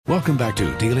Welcome back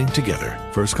to Dealing Together.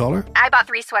 First caller? I bought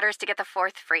 3 sweaters to get the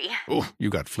 4th free. Oh, you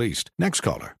got fleeced. Next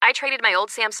caller? I traded my old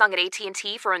Samsung at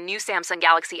AT&T for a new Samsung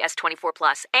Galaxy S24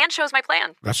 Plus and chose my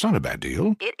plan. That's not a bad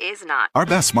deal. It is not. Our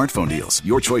best smartphone deals.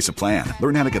 Your choice of plan.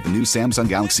 Learn how to get the new Samsung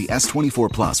Galaxy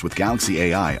S24 Plus with Galaxy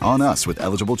AI on us with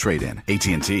eligible trade-in.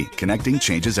 AT&T. Connecting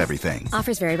changes everything.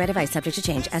 Offers vary by device. Subject to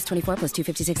change. S24 plus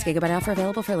 256 gigabyte offer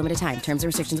available for a limited time. Terms and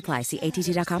restrictions apply. See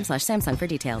att.com/Samsung for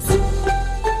details.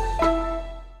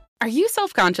 Are you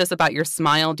self-conscious about your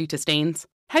smile due to stains?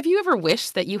 Have you ever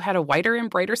wished that you had a whiter and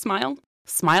brighter smile?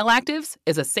 Smile Actives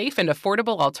is a safe and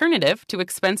affordable alternative to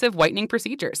expensive whitening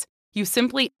procedures. You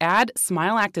simply add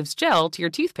Smile Actives gel to your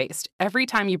toothpaste every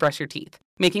time you brush your teeth,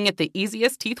 making it the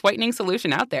easiest teeth whitening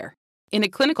solution out there. In a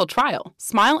clinical trial,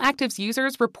 Smile Actives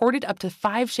users reported up to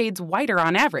 5 shades whiter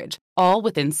on average, all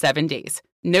within 7 days.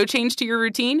 No change to your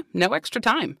routine, no extra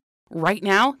time. Right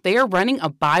now, they are running a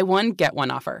buy one, get one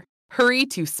offer. Hurry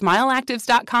to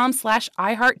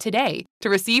smileactives.com/iHeart today to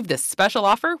receive this special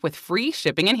offer with free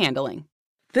shipping and handling.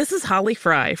 This is Holly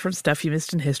Fry from Stuff You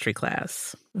Missed in History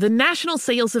class. The national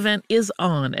sales event is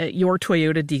on at your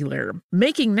Toyota dealer,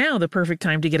 making now the perfect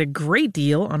time to get a great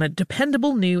deal on a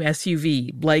dependable new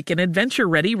SUV, like an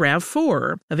adventure-ready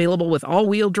RAV4. Available with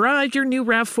all-wheel drive, your new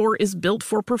RAV4 is built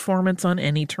for performance on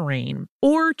any terrain.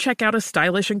 Or check out a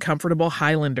stylish and comfortable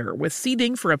Highlander with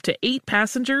seating for up to 8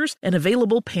 passengers and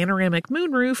available panoramic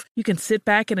moonroof. You can sit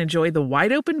back and enjoy the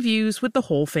wide-open views with the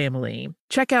whole family.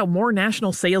 Check out more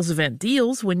national sales event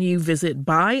deals when you visit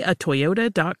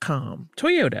buyatoyota.com.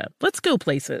 Toyota, let's go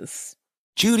places.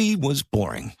 Judy was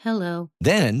boring. Hello.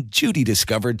 Then Judy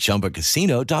discovered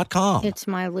ChumbaCasino.com. It's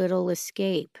my little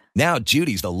escape. Now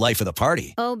Judy's the life of the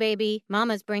party. Oh, baby,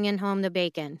 mama's bringing home the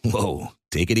bacon. Whoa,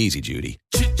 take it easy, Judy.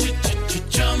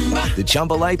 The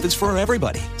Chumba life is for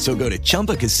everybody. So go to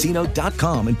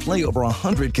ChumbaCasino.com and play over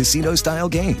 100 casino-style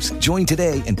games. Join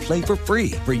today and play for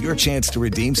free for your chance to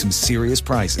redeem some serious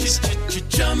prizes.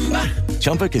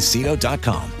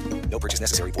 ChumbaCasino.com. No purchase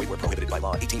necessary. Void where prohibited by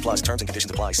law. 18 plus terms and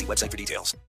conditions apply. See website for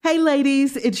details. Hey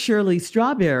ladies, it's Shirley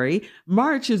Strawberry.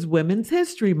 March is Women's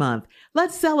History Month.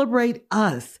 Let's celebrate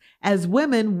us. As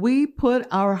women, we put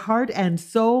our heart and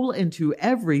soul into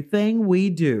everything we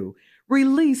do.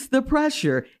 Release the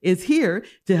Pressure is here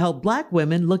to help Black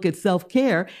women look at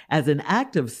self-care as an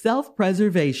act of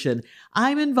self-preservation.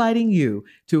 I'm inviting you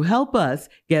to help us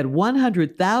get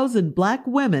 100,000 Black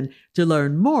women to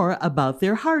learn more about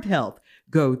their heart health.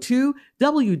 Go to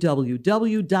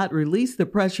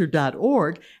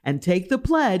www.releasethepressure.org and take the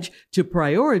pledge to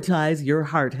prioritize your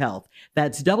heart health.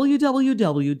 That's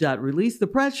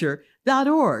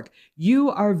www.releasethepressure.org. You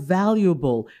are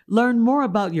valuable. Learn more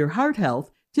about your heart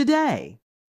health today.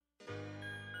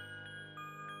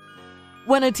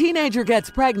 When a teenager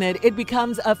gets pregnant, it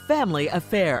becomes a family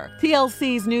affair.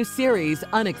 TLC's new series,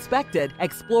 Unexpected,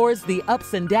 explores the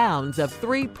ups and downs of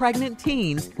 3 pregnant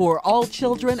teens who are all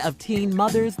children of teen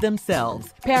mothers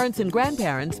themselves. Parents and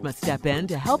grandparents must step in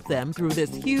to help them through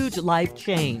this huge life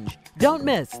change. Don't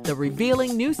miss the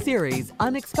revealing new series,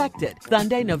 Unexpected,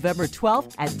 Sunday, November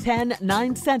 12th at 10,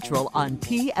 9 Central on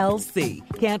TLC.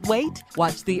 Can't wait?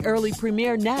 Watch the early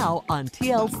premiere now on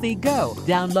TLC Go.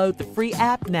 Download the free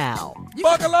app now.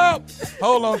 Buckle up!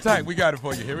 Hold on tight. We got it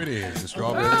for you. Here it is, the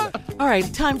strawberry letter. All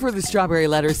right, time for the Strawberry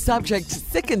Letter. Subject,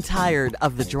 sick and tired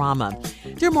of the drama.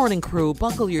 Dear morning crew,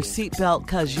 buckle your seatbelt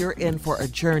because you're in for a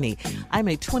journey. I'm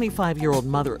a 25-year-old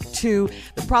mother of 2.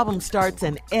 The problem starts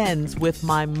and ends with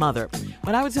my mother.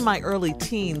 When I was in my early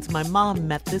teens, my mom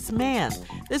met this man.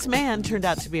 This man turned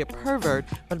out to be a pervert,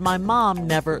 but my mom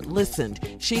never listened.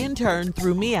 She in turn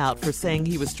threw me out for saying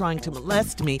he was trying to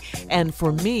molest me and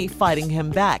for me fighting him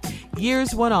back.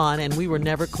 Years went on and we were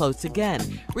never close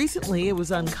again. Recently, it was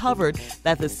uncovered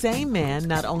that the same man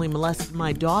not only molested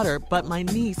my daughter, but my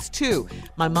niece too.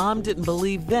 My mom didn't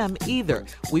believe them either.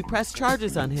 We pressed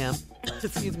charges on him,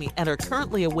 and are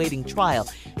currently awaiting trial.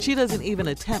 She doesn't even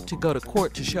attempt to go to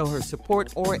court to show her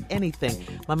support or anything.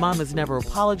 My mom has never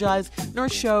apologized nor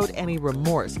showed any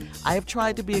remorse. I have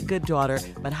tried to be a good daughter,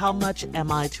 but how much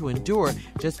am I to endure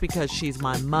just because she's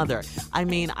my mother? I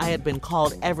mean, I had been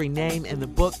called every name in the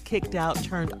book, kicked out,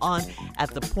 turned on, at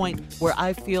the point where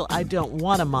I feel I don't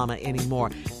want a mama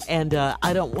anymore. And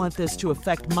I don't want this to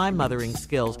affect my mothering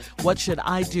skills. What should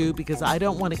I do? Because I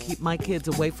don't want to keep my kids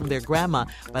away from their grandma,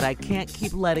 but I can't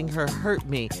keep letting her hurt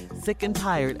me. Sick and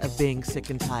tired of being sick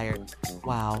and tired.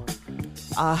 Wow.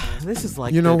 This is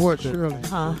like... You know what, Shirley?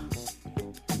 Huh?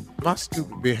 My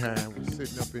stupid behind was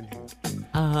sitting up in here.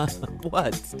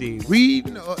 What, Steve?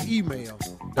 Reading an email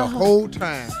the whole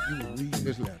time you were reading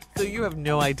this letter. So you have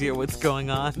no idea what's going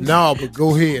on? No, but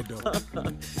go ahead,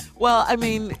 though. Well, I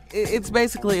mean, it's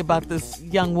basically about this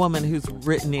young woman who's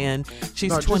written in.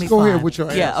 She's 25. Just go ahead with your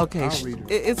answer. Yeah, okay. I'll read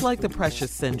it. It's like the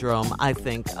Precious Syndrome, I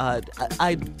think.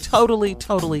 I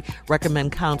totally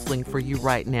recommend counseling for you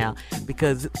right now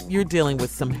because you're dealing with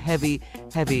some heavy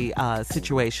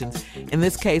situations. In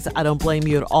this case, I don't blame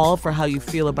you at all for how you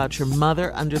feel about your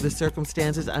mother under the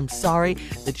circumstances. I'm sorry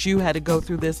that you had to go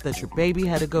through this, that your baby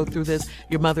had to go through this.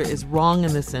 Your mother is wrong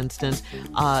in this instance.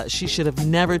 She should have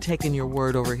never taken your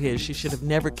word over his. She should have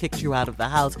never kicked you out of the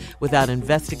house without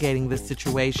investigating this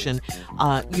situation.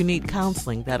 You need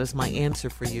counseling. That is my answer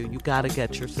for you. You got to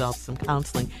get yourself some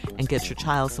counseling and get your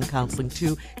child some counseling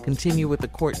too. Continue with the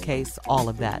court case, all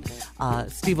of that.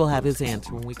 Steve will have his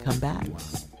answer when we come back.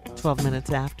 12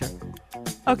 minutes after.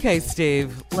 Okay,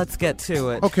 Steve, let's get to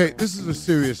it. Okay, this is a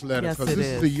serious letter Yes, because it this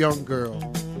is. is a young girl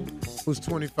who's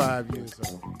 25 years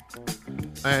old.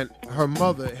 And her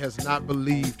mother has not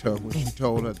believed her when she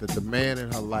told her that the man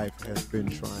in her life has been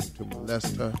trying to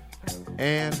molest her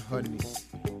and her niece.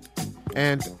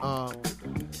 And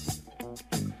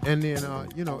then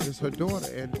it's her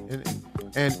daughter,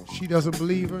 and she doesn't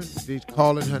believe her. She's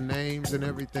calling her names and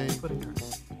everything.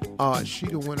 She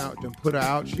done went out and put her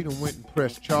out. She done went and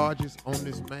pressed charges on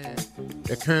this man.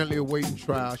 They're currently awaiting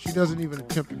trial. She doesn't even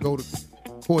attempt to go to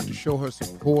court to show her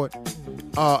support.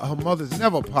 Her mother's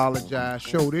never apologized,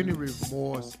 showed any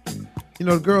remorse. You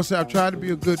know, the girl said, I've tried to be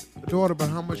a good daughter, but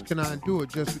how much can I do it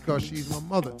just because she's my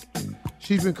mother?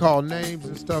 She's been called names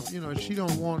and stuff. You know, she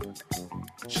doesn't want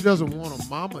a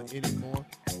mama anymore,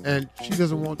 and she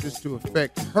doesn't want this to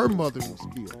affect her mothering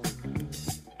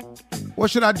skills. What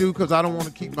should I do? Because I don't want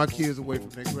to keep my kids away from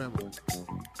their grandmother.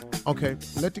 Okay,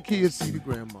 let the kids see the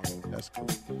grandmother. That's cool.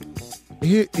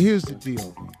 Here's the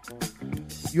deal.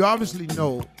 You obviously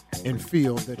know and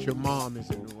feel that your mom is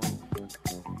in the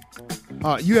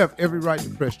wrong. You have every right to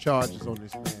press charges on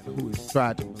this man who has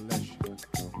tried to molest you.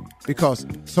 Because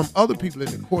some other people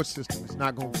in the court system is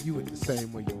not going to view it the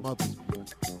same way your mother's view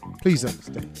it. Please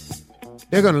understand.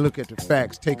 They're going to look at the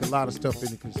facts, take a lot of stuff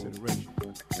into consideration.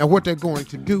 Now, what they're going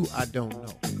to do, I don't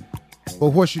know. But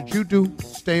what should you do?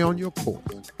 Stay on your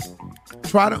course.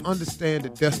 Try to understand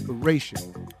that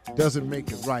desperation doesn't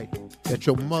make it right that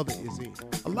your mother is in.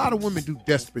 A lot of women do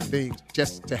desperate things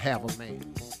just to have a man.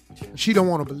 She don't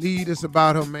want to believe this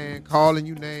about her man, calling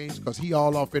you names because he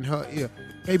all off in her ear.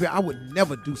 Baby, I would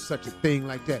never do such a thing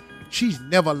like that. She's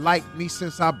never liked me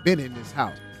since I've been in this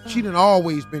house. She done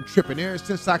always been tripping ever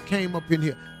since I came up in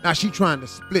here. Now she trying to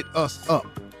split us up.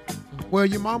 Well,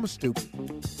 your mama's stupid.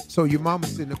 So your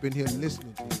mama's sitting up in here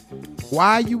listening to you.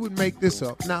 Why you would make this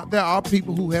up? Now, there are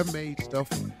people who have made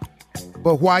stuff up.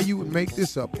 But why you would make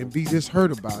this up and be this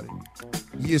hurt about it,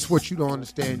 it's what you don't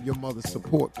understand your mother's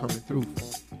support coming through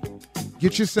for.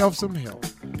 Get yourself some help.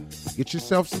 Get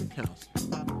yourself some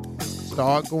counseling.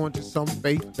 Start going to some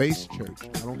faith-based church.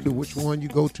 I don't care which one you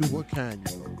go to, what kind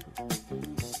you go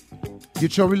to.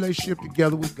 Get your relationship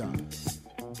together with God.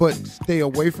 But stay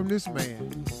away from this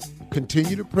man.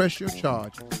 Continue to press your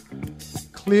charges.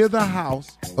 Clear the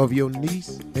house of your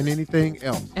niece and anything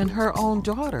else. And her own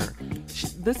daughter.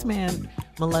 This man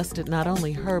molested not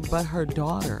only her, but her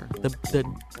daughter.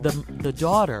 The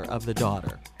daughter of the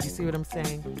daughter. You see what I'm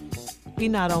saying? He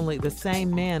not only, the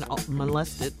same man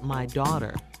molested my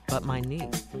daughter, but my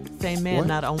niece. Same man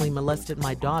not only molested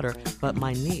my daughter, but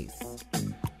my niece.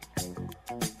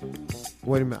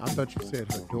 Wait a minute, I thought you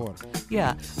said her daughter.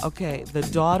 Yeah, okay. The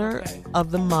daughter of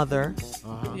the mother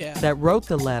that wrote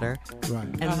the letter, right.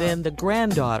 And then the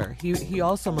granddaughter. He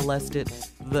also molested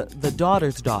the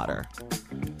daughter's daughter.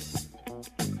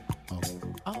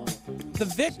 Oh, the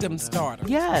victim's daughter.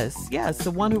 Yes,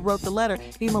 the one who wrote the letter.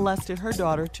 He molested her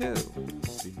daughter too.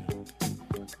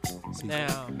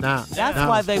 Now that's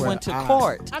why they went to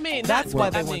court. I mean, that's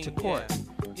why they went to court.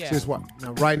 Yeah. Just what?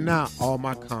 Now, right now, all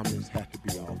my comments have to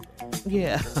be off.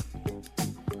 Yeah.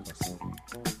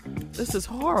 This is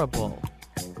horrible.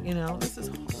 You know, this is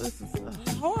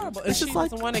horrible. And she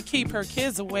doesn't want to keep her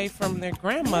kids away from their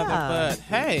grandmother, but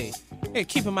hey,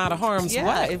 keep them out of harm's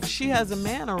way. If she has a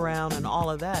man around and all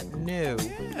of that,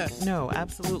 no,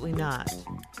 absolutely not.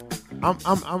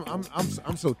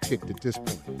 I'm so ticked at this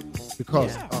point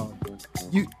because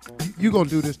you gonna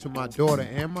do this to my daughter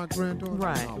and my granddaughter,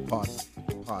 right? No,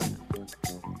 partner.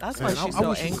 That's why she's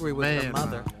so angry with her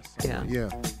mother. Yeah,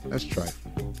 that's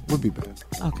trifling. We'll be back.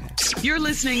 Okay. You're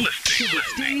listening to the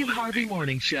Steve Harvey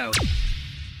Morning Show.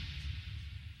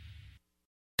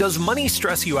 Does money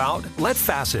stress you out? Let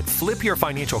Facet flip your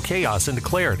financial chaos into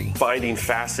clarity. Finding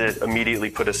Facet immediately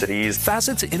put us at ease.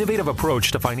 Facet's innovative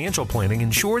approach to financial planning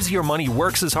ensures your money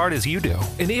works as hard as you do,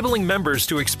 enabling members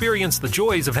to experience the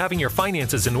joys of having your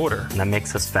finances in order. And that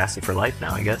makes us Facet for life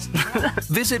now, I guess.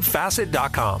 Visit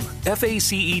Facet.com,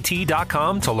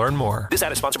 FACET.com to learn more. This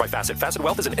ad is sponsored by Facet. Facet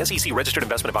Wealth is an SEC registered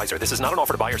investment advisor. This is not an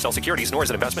offer to buy or sell securities, nor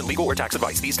is it investment, legal, or tax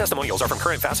advice. These testimonials are from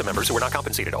current Facet members who are not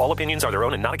compensated. All opinions are their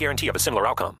own and not a guarantee of a similar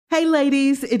outcome. Hey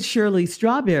ladies, it's Shirley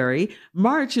Strawberry.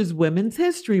 March is Women's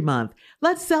History Month.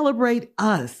 Let's celebrate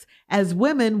us. As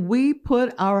women, we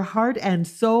put our heart and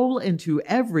soul into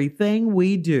everything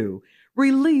we do.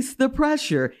 Release the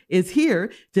Pressure is here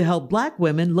to help Black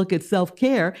women look at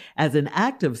self-care as an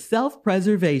act of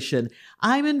self-preservation.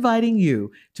 I'm inviting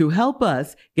you to help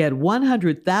us get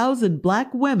 100,000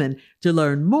 Black women to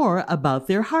learn more about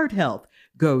their heart health.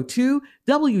 Go to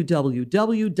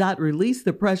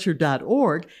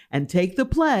www.releasethepressure.org and take the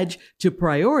pledge to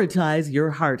prioritize your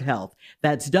heart health.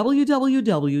 That's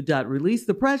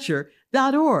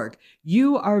www.releasethepressure.org.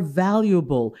 You are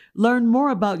valuable. Learn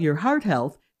more about your heart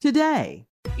health today.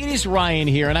 It is Ryan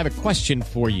here, and I have a question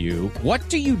for you. What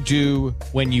do you do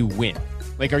when you win?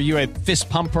 Like, are you a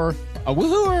fist pumper, a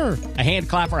woohooer, a hand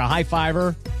clapper, a high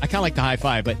fiver? I kind of like the high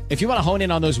five, but if you want to hone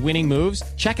in on those winning moves,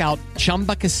 check out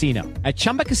Chumba Casino. At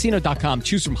ChumbaCasino.com,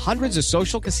 choose from hundreds of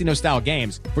social casino style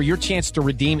games for your chance to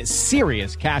redeem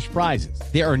serious cash prizes.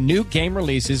 There are new game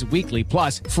releases weekly,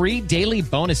 plus free daily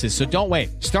bonuses. So don't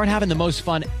wait. Start having the most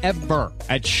fun ever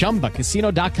at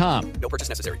ChumbaCasino.com. No purchase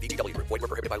necessary. VGW. Void where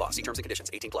prohibited by law. See terms and conditions.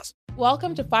 18+.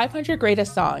 Welcome to 500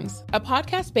 Greatest Songs, a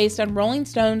podcast based on Rolling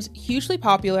Stone's hugely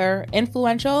popular,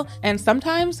 influential, and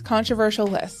sometimes controversial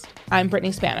list. I'm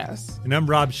Brittany Spanos. And I'm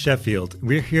Rob Sheffield.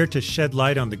 We're here to shed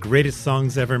light on the greatest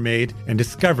songs ever made and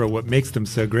discover what makes them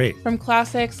so great. From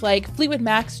classics like Fleetwood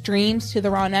Mac's Dreams to the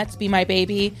Ronettes' Be My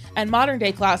Baby, and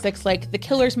modern-day classics like The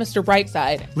Killer's Mr.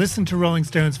 Brightside. Listen to Rolling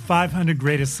Stone's 500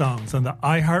 Greatest Songs on the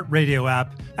iHeartRadio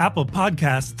app, Apple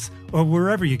Podcasts, or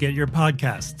wherever you get your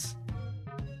podcasts.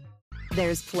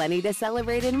 There's plenty to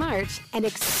celebrate in March and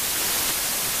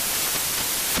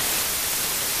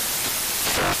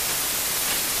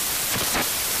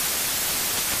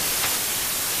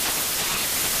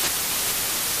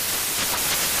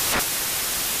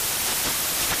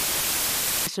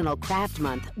National Craft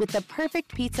Month with the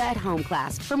perfect pizza at home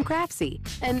class from Craftsy.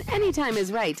 And anytime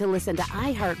is right to listen to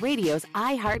iHeartRadio's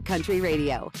iHeart Country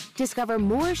Radio. Discover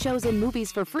more shows and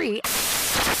movies for free